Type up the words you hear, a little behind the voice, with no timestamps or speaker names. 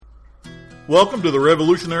Welcome to the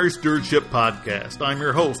Revolutionary Stewardship Podcast. I'm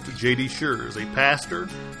your host, J.D. Schurz, a pastor,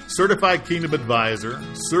 certified kingdom advisor,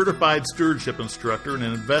 certified stewardship instructor, and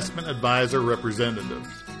an investment advisor representative.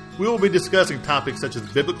 We will be discussing topics such as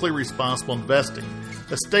biblically responsible investing,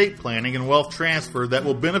 estate planning, and wealth transfer that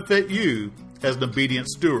will benefit you as an obedient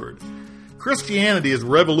steward. Christianity is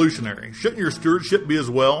revolutionary. Shouldn't your stewardship be as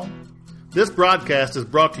well? This broadcast is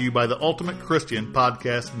brought to you by the Ultimate Christian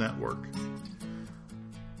Podcast Network.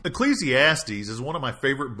 Ecclesiastes is one of my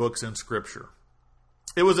favorite books in Scripture.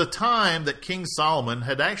 It was a time that King Solomon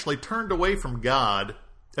had actually turned away from God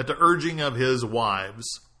at the urging of his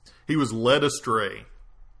wives. He was led astray.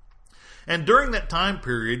 And during that time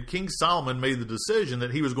period, King Solomon made the decision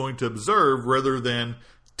that he was going to observe rather than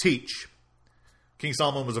teach. King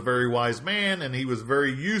Solomon was a very wise man, and he was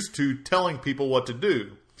very used to telling people what to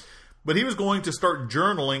do. But he was going to start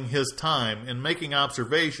journaling his time and making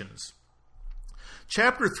observations.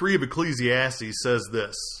 Chapter 3 of Ecclesiastes says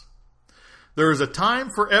this: "There is a time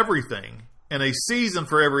for everything, and a season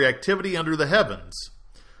for every activity under the heavens,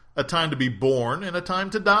 a time to be born and a time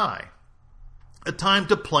to die, a time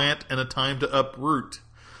to plant and a time to uproot,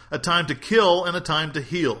 a time to kill and a time to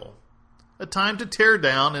heal, a time to tear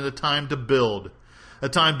down and a time to build, a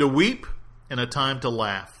time to weep and a time to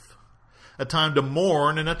laugh, a time to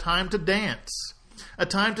mourn and a time to dance, a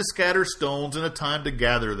time to scatter stones and a time to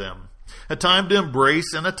gather them, a time to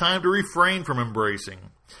embrace and a time to refrain from embracing,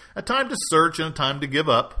 a time to search and a time to give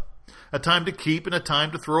up, a time to keep and a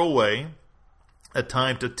time to throw away, a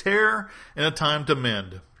time to tear and a time to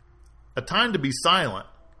mend, a time to be silent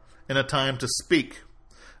and a time to speak,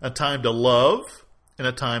 a time to love and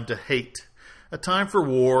a time to hate, a time for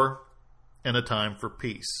war and a time for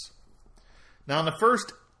peace." Now, in the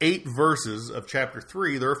first 8 verses of chapter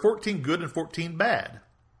 3, there are 14 good and 14 bad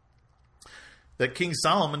that King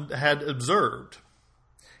Solomon had observed.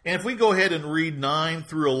 And if we go ahead and read 9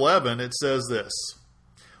 through 11, it says this: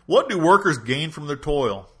 "What do workers gain from their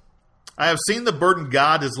toil? I have seen the burden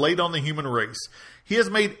God has laid on the human race. He has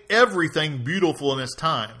made everything beautiful in its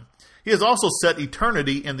time. He has also set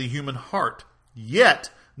eternity in the human heart. Yet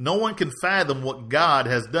no one can fathom what God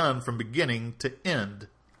has done from beginning to end."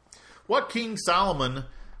 What King Solomon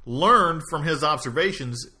learned from his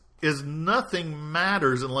observations is nothing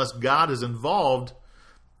matters unless God is involved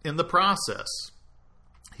in the process.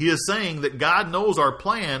 He is saying that God knows our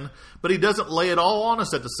plan, but he doesn't lay it all on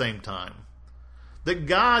us at the same time. That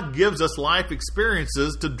God gives us life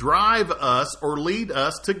experiences to drive us or lead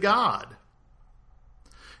us to God.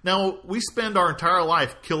 Now, we spend our entire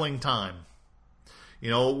life killing time.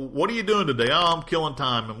 You know, what are you doing today? Oh, I'm killing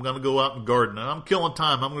time. I'm going to go out and garden. I'm killing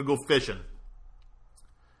time. I'm going to go fishing.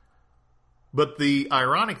 But the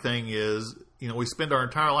ironic thing is, we spend our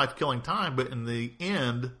entire life killing time, but in the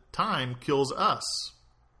end, time kills us.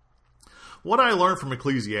 What I learned from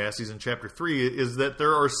Ecclesiastes in chapter 3 is that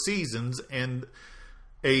there are seasons and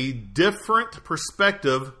a different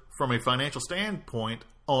perspective from a financial standpoint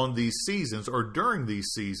on these seasons or during these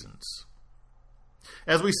seasons.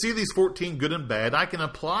 As we see these 14 good and bad, I can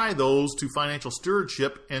apply those to financial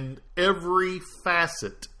stewardship in every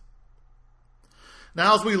facet.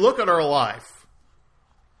 Now, as we look at our life,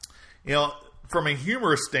 from a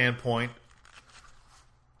humorous standpoint,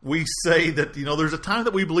 we say that, there's a time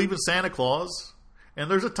that we believe in Santa Claus, and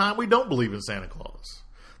there's a time we don't believe in Santa Claus.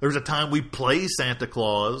 There's a time we play Santa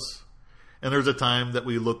Claus, and there's a time that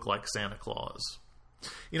we look like Santa Claus.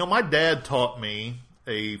 My dad taught me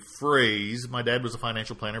a phrase. My dad was a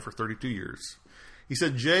financial planner for 32 years. He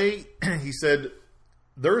said, "Jay," he said,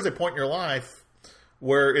 "there is a point in your life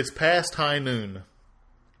where it's past high noon,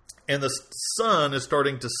 and the sun is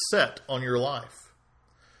starting to set on your life."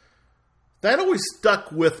 That always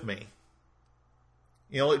stuck with me.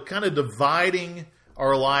 It kind of dividing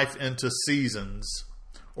our life into seasons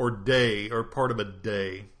or day or part of a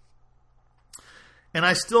day. And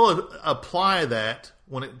I still apply that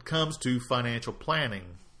when it comes to financial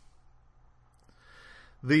planning.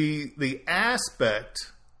 The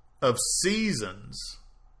aspect of seasons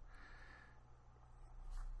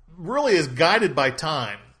really is guided by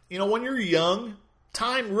time. When you're young,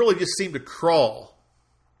 time really just seemed to crawl.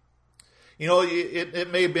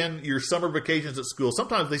 It may have been your summer vacations at school.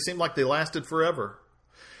 Sometimes they seemed like they lasted forever.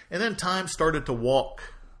 And then time started to walk.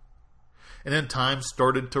 And then time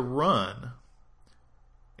started to run.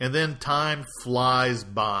 And then time flies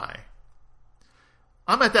by.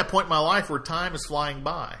 I'm at that point in my life where time is flying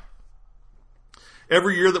by.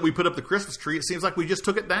 Every year that we put up the Christmas tree, it seems like we just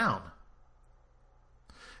took it down.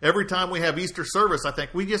 Every time we have Easter service, I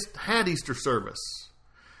think we just had Easter service.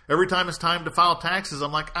 Every time it's time to file taxes,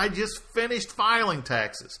 I'm like, I just finished filing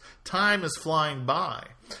taxes. Time is flying by.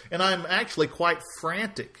 And I'm actually quite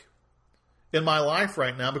frantic in my life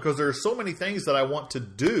right now because there are so many things that I want to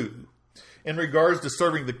do in regards to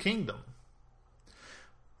serving the kingdom.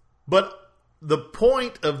 But the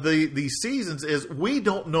point of these seasons is we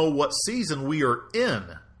don't know what season we are in.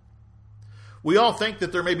 We all think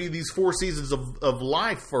that there may be these 4 seasons of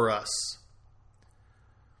life for us.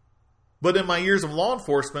 But in my years of law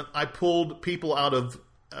enforcement, I pulled people out of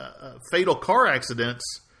fatal car accidents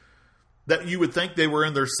that you would think they were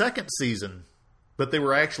in their second season, but they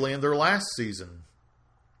were actually in their last season.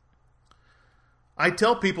 I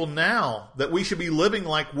tell people now that we should be living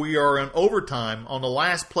like we are in overtime on the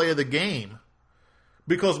last play of the game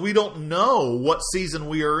because we don't know what season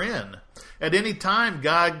we are in. At any time,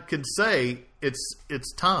 God can say,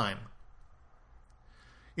 it's time.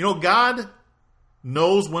 You know, God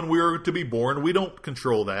knows when we're to be born. We don't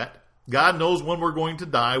control that. God knows when we're going to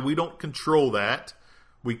die. We don't control that.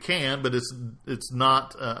 We can, but it's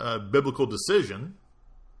not a biblical decision.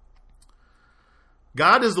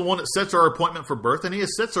 God is the one that sets our appointment for birth, and He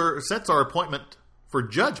sets our appointment for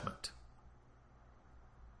judgment.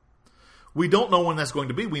 We don't know when that's going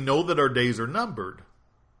to be. We know that our days are numbered.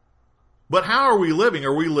 But how are we living?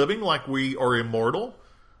 Are we living like we are immortal?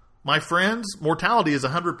 My friends, mortality is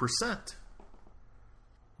 100%.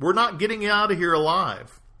 We're not getting out of here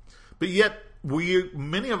alive. But yet,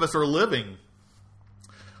 many of us are living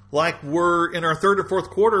like we're in our third or fourth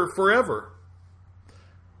quarter forever.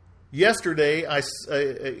 Yesterday, I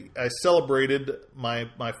celebrated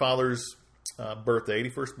my father's birthday,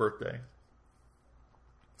 81st birthday.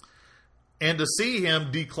 And to see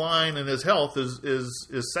him decline in his health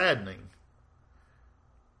is saddening.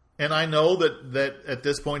 And I know that at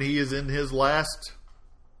this point he is in his last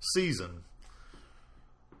season.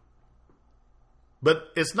 But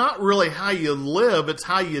it's not really how you live, it's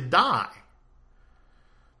how you die.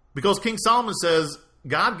 Because King Solomon says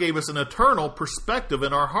God gave us an eternal perspective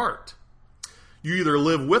in our heart. You either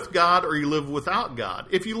live with God or you live without God.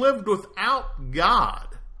 If you lived without God,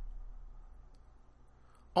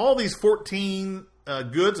 all these 14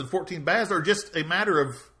 goods and 14 bads are just a matter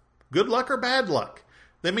of good luck or bad luck.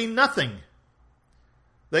 They mean nothing.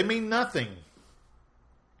 They mean nothing.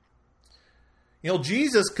 You know,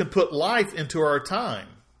 Jesus can put life into our time.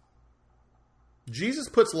 Jesus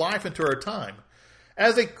puts life into our time.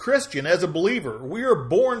 As a Christian, as a believer, we are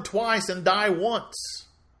born twice and die once.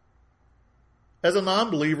 As a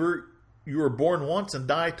non-believer, you are born once and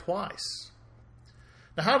die twice.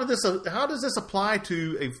 Now, how does this apply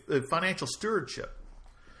to a financial stewardship?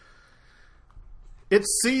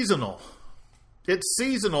 It's seasonal. It's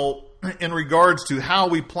seasonal in regards to how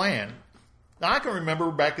we plan. Now, I can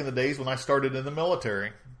remember back in the days when I started in the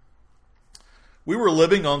military, we were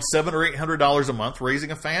living on $700 or $800 a month,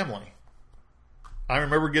 raising a family. I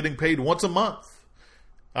remember getting paid once a month.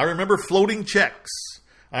 I remember floating checks.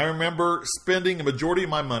 I remember spending a majority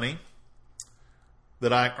of my money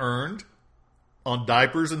that I earned on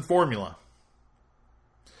diapers and formula.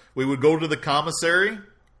 We would go to the commissary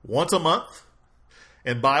once a month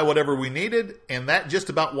and buy whatever we needed, and that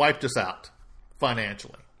just about wiped us out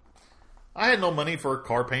financially. I had no money for a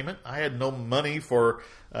car payment. I had no money for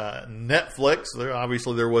Netflix.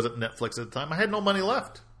 Obviously, there wasn't Netflix at the time. I had no money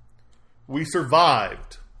left. We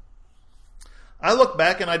survived. I look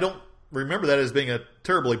back and I don't remember that as being a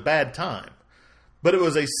terribly bad time, but it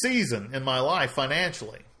was a season in my life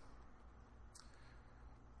financially.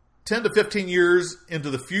 10 to 15 years into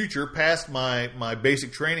the future, past my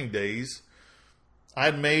basic training days,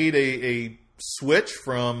 I'd made a switch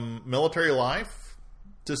from military life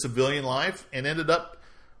to civilian life and ended up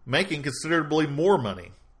making considerably more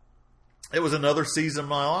money. It was another season of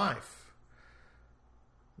my life.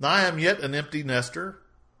 Now, I am yet an empty nester.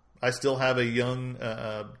 I still have a young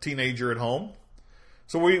teenager at home.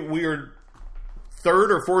 So we are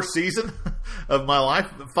third or fourth season of my life.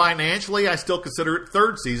 Financially, I still consider it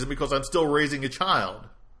third season because I'm still raising a child.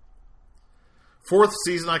 Fourth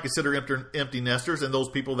season, I consider empty nesters and those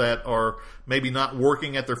people that are maybe not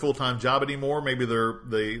working at their full-time job anymore. Maybe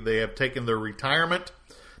they have taken their retirement.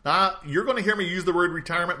 Now, you're going to hear me use the word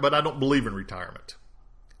retirement, but I don't believe in retirement.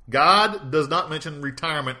 God does not mention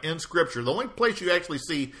retirement in Scripture. The only place you actually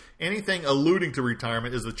see anything alluding to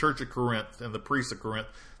retirement is the Church of Corinth and the priests of Corinth.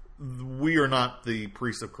 We are not the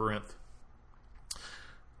priests of Corinth.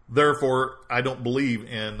 Therefore, I don't believe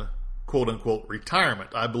in quote-unquote retirement.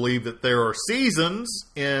 I believe that there are seasons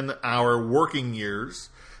in our working years,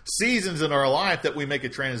 seasons in our life that we make a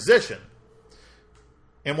transition.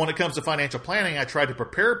 And when it comes to financial planning, I try to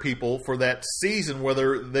prepare people for that season,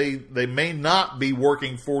 whether they may not be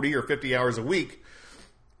working 40 or 50 hours a week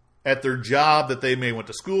at their job that they may went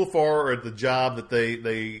to school for, or at the job that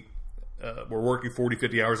they were working 40,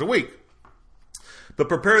 50 hours a week. But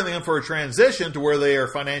preparing them for a transition to where they are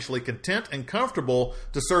financially content and comfortable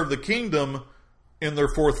to serve the kingdom in their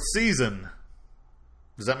fourth season.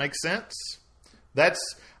 Does that make sense?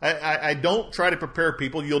 I don't try to prepare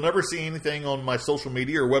people. You'll never see anything on my social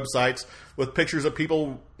media or websites with pictures of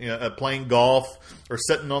people playing golf or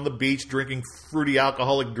sitting on the beach drinking fruity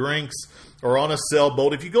alcoholic drinks or on a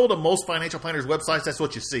sailboat. If you go to most financial planners' websites, that's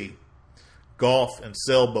what you see. Golf and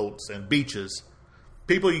sailboats and beaches.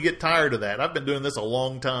 People, you get tired of that. I've been doing this a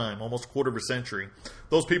long time, almost a quarter of a century.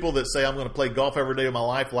 Those people that say, I'm going to play golf every day of my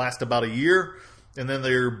life, last about a year, and then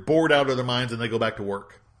they're bored out of their minds and they go back to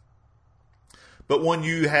work. But when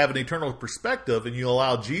you have an eternal perspective and you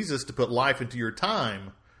allow Jesus to put life into your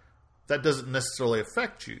time, that doesn't necessarily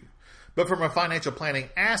affect you. But from a financial planning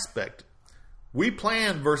aspect, we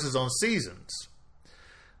plan versus on seasons.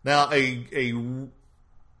 Now, a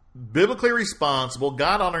biblically responsible,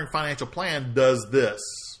 God-honoring financial plan does this.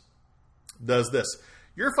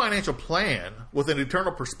 Your financial plan with an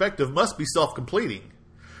eternal perspective must be self-completing.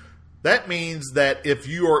 That means that if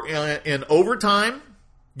you are in overtime,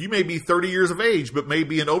 you may be 30 years of age, but may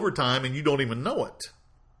be in overtime and you don't even know it.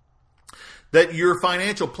 That your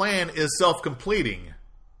financial plan is self-completing.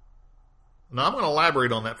 Now, I'm going to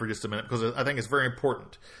elaborate on that for just a minute because I think it's very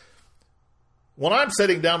important. When I'm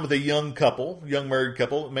sitting down with a young married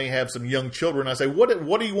couple, that may have some young children, I say, what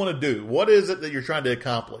do you want to do? What is it that you're trying to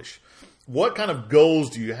accomplish? What kind of goals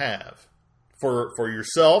do you have for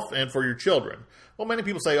yourself and for your children? Well, many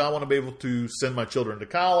people say, I want to be able to send my children to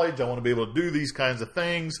college. I want to be able to do these kinds of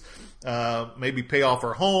things. Maybe pay off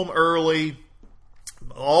our home early.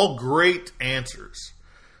 All great answers.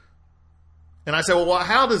 And I say, well,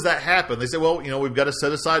 how does that happen? They say, well, we've got to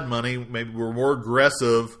set aside money. Maybe we're more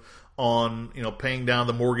aggressive on, paying down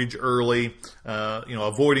the mortgage early,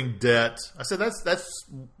 avoiding debt. I said, that's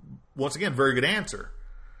once again, very good answer.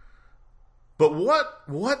 But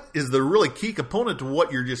what is the really key component to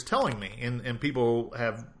what you're just telling me? And people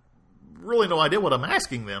have really no idea what I'm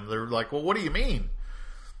asking them. They're like, well, what do you mean?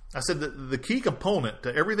 I said the key component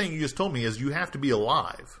to everything you just told me is you have to be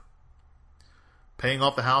alive. Paying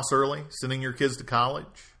off the house early, sending your kids to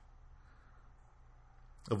college,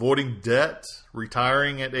 avoiding debt,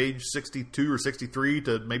 retiring at age 62 or 63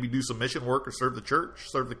 to maybe do some mission work or serve the church,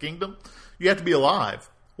 serve the kingdom. You have to be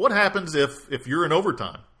alive. What happens if you're in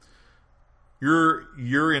overtime?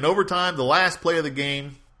 You're in overtime, the last play of the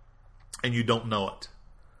game, and you don't know it.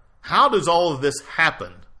 How does all of this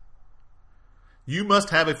happen? You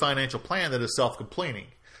must have a financial plan that is self-completing.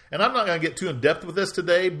 And I'm not going to get too in-depth with this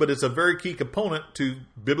today, but it's a very key component to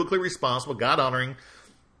biblically responsible, God-honoring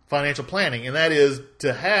financial planning. And that is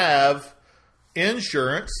to have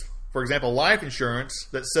insurance, for example, life insurance,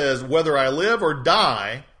 that says whether I live or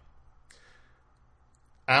die,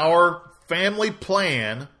 our family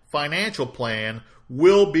plan, financial plan,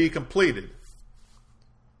 will be completed.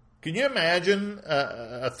 Can you imagine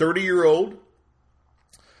a 30-year-old,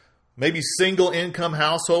 maybe single income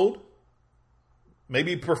household,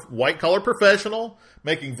 maybe white-collar professional,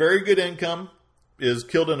 making very good income, is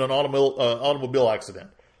killed in an automobile accident?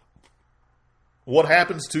 What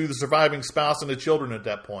happens to the surviving spouse and the children at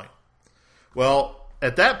that point? Well,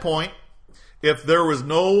 at that point, if there was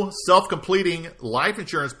no self-completing life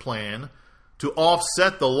insurance plan to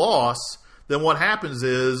offset the loss, then what happens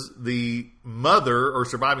is the mother or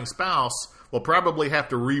surviving spouse will probably have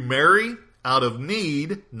to remarry out of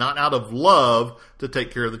need, not out of love, to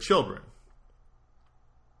take care of the children.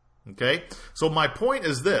 Okay? So my point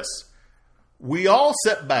is this. We all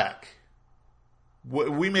sit back.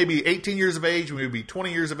 We may be 18 years of age, we may be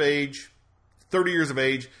 20 years of age, 30 years of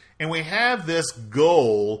age, and we have this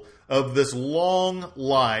goal of this long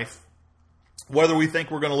life, whether we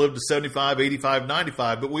think we're going to live to 75, 85,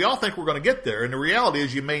 95, but we all think we're going to get there, and the reality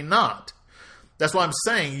is you may not. That's why I'm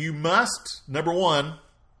saying you must, number one,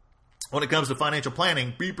 when it comes to financial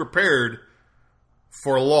planning, be prepared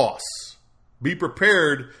for loss. Be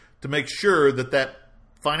prepared to make sure that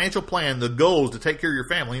financial plan, the goals to take care of your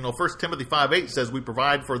family. 1 Timothy 5:8 says we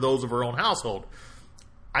provide for those of our own household.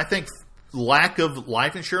 I think lack of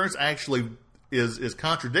life insurance actually is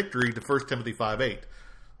contradictory to 1 Timothy 5:8.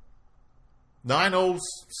 Now, I know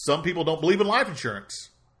some people don't believe in life insurance.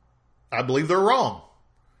 I believe they're wrong.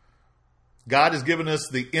 God has given us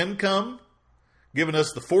the income, given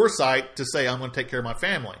us the foresight to say, I'm going to take care of my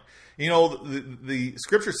family. The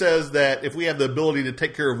scripture says that if we have the ability to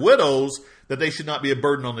take care of widows, that they should not be a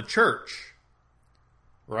burden on the church.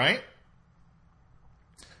 right?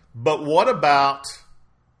 But what about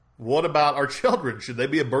our children? Should they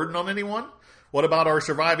be a burden on anyone? What about our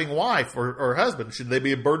surviving wife or husband? Should they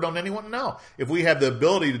be a burden on anyone? No. If we have the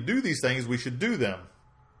ability to do these things, we should do them.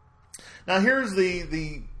 Now, here's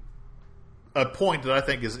a point that I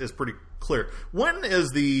think is pretty clear. When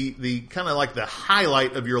is the kind of like the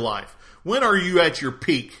highlight of your life? When are you at your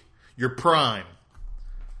peak, your prime?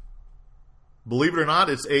 Believe it or not,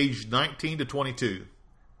 it's age 19 to 22.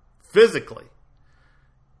 Physically.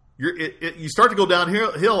 You start to go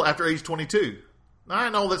downhill after age 22. I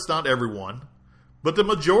know that's not everyone, but the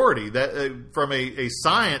majority, that from a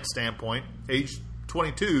science standpoint, age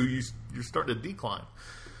 22, you're starting to decline.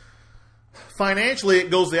 Financially,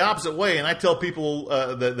 it goes the opposite way, and I tell people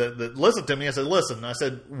that listen to me, I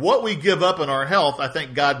said, what we give up in our health, I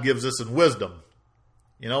think God gives us in wisdom.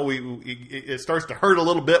 You know, it starts to hurt a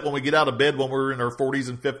little bit when we get out of bed when we're in our 40s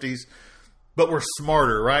and 50s, but we're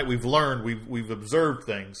smarter, right? We've learned, we've observed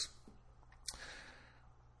things.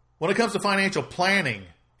 When it comes to financial planning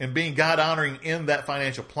and being God-honoring in that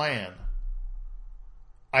financial plan,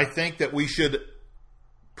 I think that we should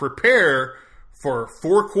prepare for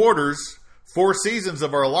 4 quarters, 4 seasons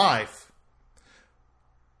of our life,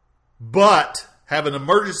 but have an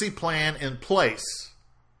emergency plan in place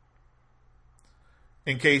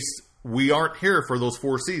in case we aren't here for those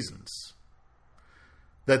 4 seasons.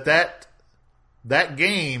 That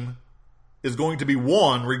game is going to be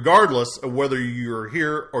won regardless of whether you're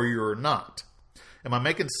here or you're not. Am I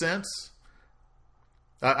making sense?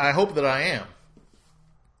 I hope that I am.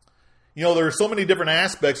 You know, there are so many different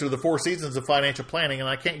aspects of the 4 seasons of financial planning, and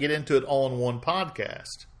I can't get into it all in one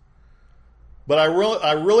podcast. But I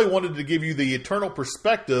really wanted to give you the eternal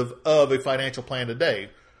perspective of a financial plan today.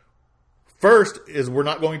 First is we're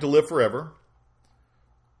not going to live forever.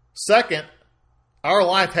 Second, our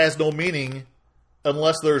life has no meaning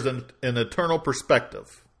unless there's an eternal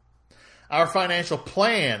perspective. Our financial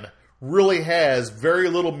plan really has very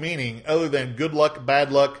little meaning other than good luck,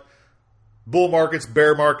 bad luck, bull markets,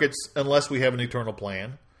 bear markets, unless we have an eternal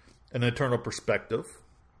plan, an eternal perspective.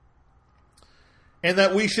 And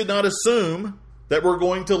that we should not assume that we're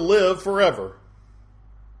going to live forever.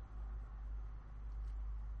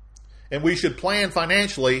 And we should plan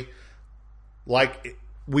financially like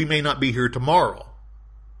we may not be here tomorrow.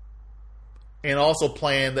 And also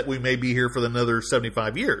plan that we may be here for another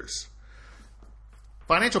 75 years.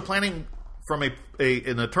 Financial planning from an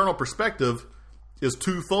eternal perspective is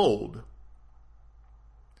twofold.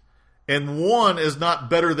 And one is not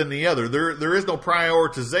better than the other. There is no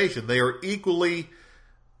prioritization. They are equally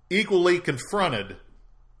confronted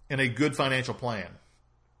in a good financial plan.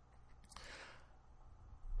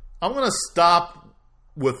 I'm going to stop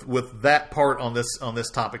with that part on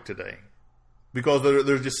this topic today, because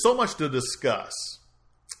there's just so much to discuss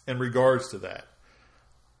in regards to that.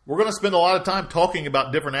 We're going to spend a lot of time talking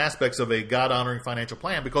about different aspects of a God-honoring financial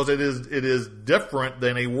plan, because it is different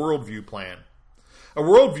than a worldview plan. A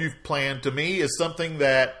worldview plan, to me, is something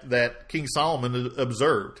that King Solomon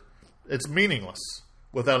observed. It's meaningless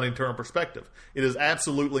without an eternal perspective. It is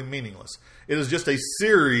absolutely meaningless. It is just a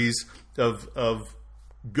series of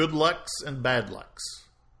good lucks and bad lucks.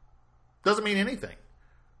 Doesn't mean anything.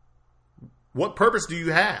 What purpose do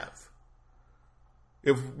you have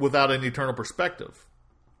if without an eternal perspective?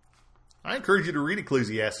 I encourage you to read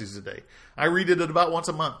Ecclesiastes today. I read it about once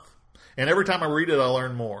a month. And every time I read it, I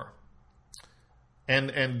learn more.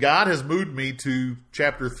 And God has moved me to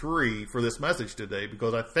chapter 3 for this message today,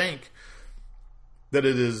 because I think that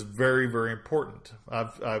it is very, very important.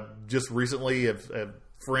 I've just recently have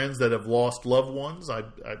friends that have lost loved ones.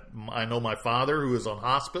 I know my father, who is on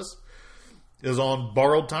hospice, is on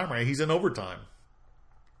borrowed time, right? He's in overtime.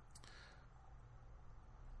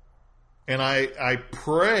 And I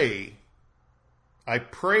pray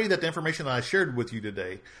that the information that I shared with you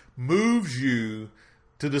today moves you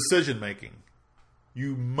to decision making.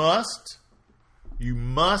 You must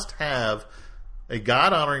have a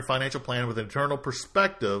God-honoring financial plan with an eternal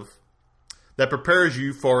perspective that prepares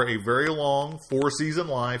you for a very long 4-season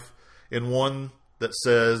life, and one that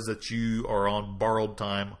says that you are on borrowed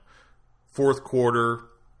time, 4th quarter,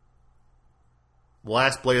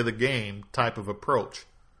 last play of the game type of approach.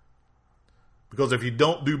 Because if you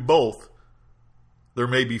don't do both, there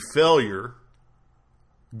may be failure,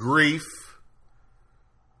 grief,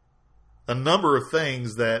 a number of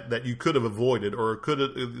things that you could have avoided, or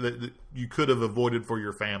that you could have avoided for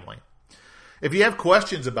your family. If you have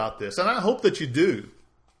questions about this, and I hope that you do,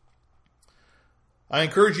 I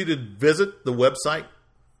encourage you to visit the website,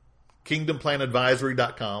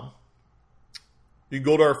 kingdomplanadvisory.com. You can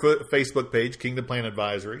go to our Facebook page, Kingdom Plan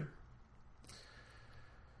Advisory.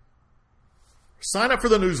 Sign up for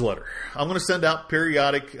the newsletter. I'm going to send out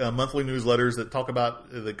periodic monthly newsletters that talk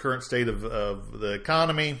about the current state of the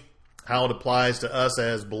economy, how it applies to us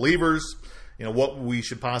as believers, what we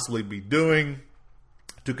should possibly be doing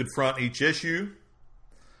to confront each issue.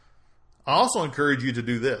 I also encourage you to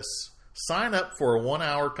do this. Sign up for a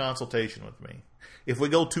 1-hour consultation with me. If we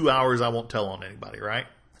go 2 hours, I won't tell on anybody, right?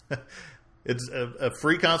 It's a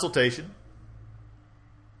free consultation.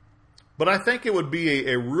 But I think it would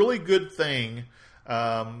be a really good thing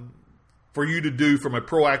for you to do from a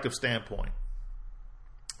proactive standpoint.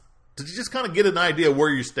 To just kind of get an idea of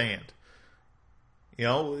where you stand.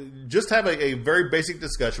 Just have a very basic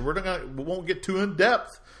discussion. We won't get too in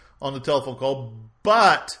depth on the telephone call,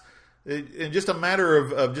 but in just a matter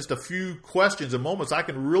of just a few questions and moments, I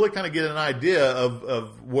can really kind of get an idea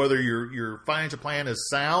of whether your financial plan is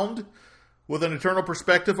sound with an eternal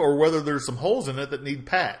perspective or whether there's some holes in it that need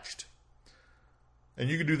patched. And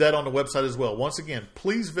you can do that on the website as well. Once again,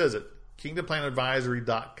 please visit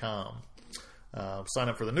kingdomplanadvisory.com. Sign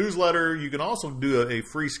up for the newsletter. You can also do a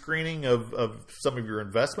free screening of some of your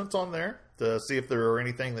investments on there to see if there are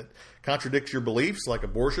anything that contradicts your beliefs, like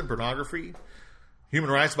abortion, pornography, human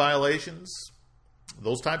rights violations,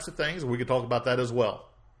 those types of things. We can talk about that as well.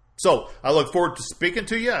 So I look forward to speaking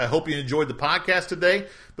to you. I hope you enjoyed the podcast today.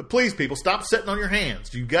 But please, people, stop sitting on your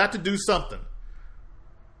hands. You've got to do something.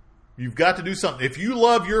 You've got to do something. If you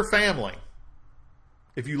love your family,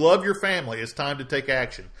 it's time to take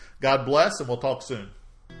action. God bless, and we'll talk soon.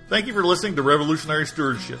 Thank you for listening to Revolutionary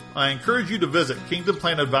Stewardship. I encourage you to visit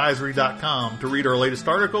kingdomplanadvisory.com to read our latest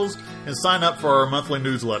articles and sign up for our monthly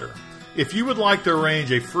newsletter. If you would like to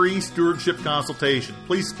arrange a free stewardship consultation,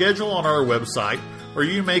 please schedule on our website, or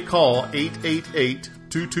you may call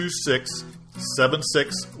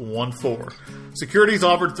 888-226-7614. Securities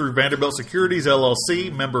offered through Vanderbilt Securities, LLC,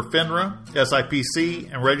 member FINRA, SIPC,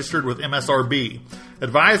 and registered with MSRB.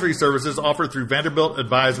 Advisory services offered through Vanderbilt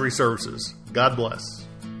Advisory Services. God bless.